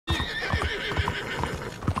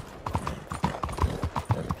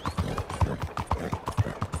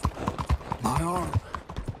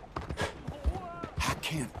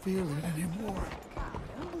feel it anymore.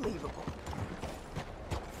 Unbelievable.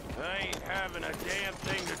 I ain't having a damn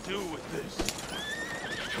thing to do with this.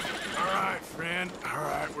 All right, friend. All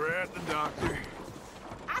right, we're at the doctor.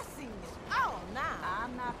 I seen this all now.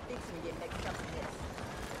 I'm not fixing to get mixed up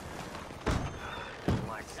in this.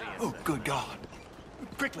 Like seeing Oh, good God.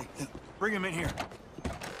 Quickly, bring him in here.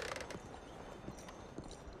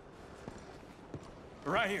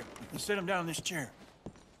 Right here. Sit him down in this chair.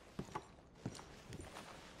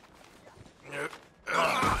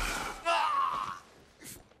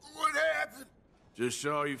 What happened? Just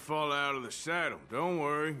saw you fall out of the saddle. Don't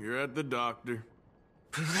worry, you're at the doctor.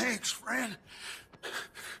 Thanks, friend.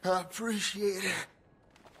 I appreciate it.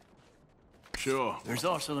 Sure. There's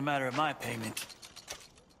also the matter of my payment.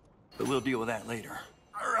 But we'll deal with that later.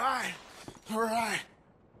 All right. All right.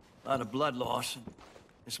 A lot of blood loss, and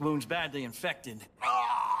this wound's badly infected.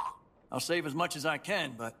 Ah! I'll save as much as I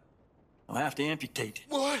can, but I'll have to amputate it.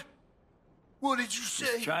 What? What did you say?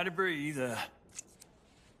 Just try to breathe.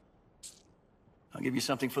 I'll give you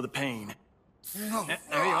something for the pain. No.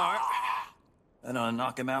 There you are. That'll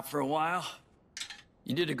knock him out for a while.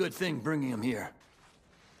 You did a good thing bringing him here.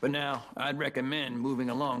 But now, I'd recommend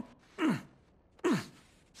moving along.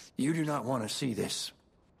 You do not want to see this.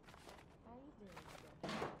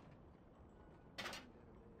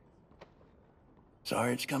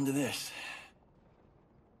 Sorry it's come to this.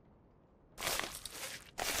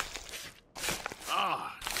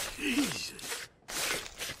 Ah, Jesus.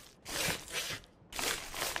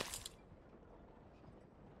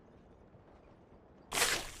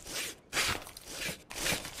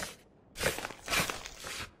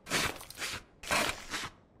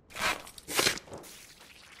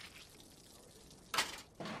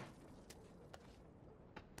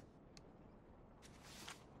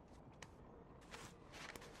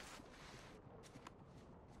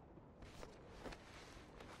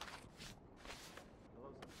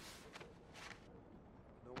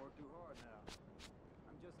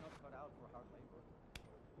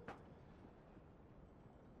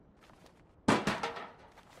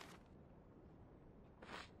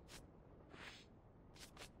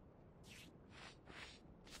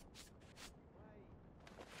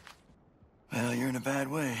 Well, you're in a bad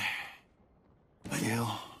way. But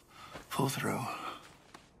you'll pull through.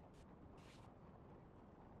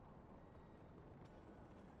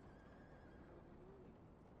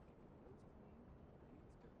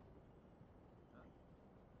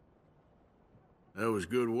 That was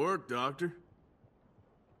good work, Doctor.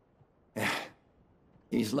 Yeah,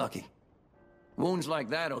 he's lucky. Wounds like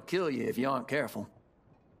that'll kill you if you aren't careful.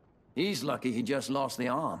 He's lucky he just lost the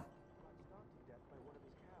arm.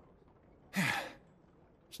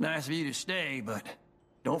 It's nice of you to stay, but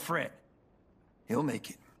don't fret. He'll make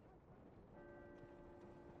it.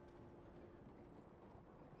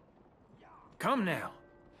 Come now.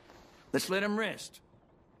 Let's let him rest.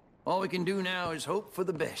 All we can do now is hope for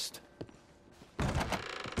the best.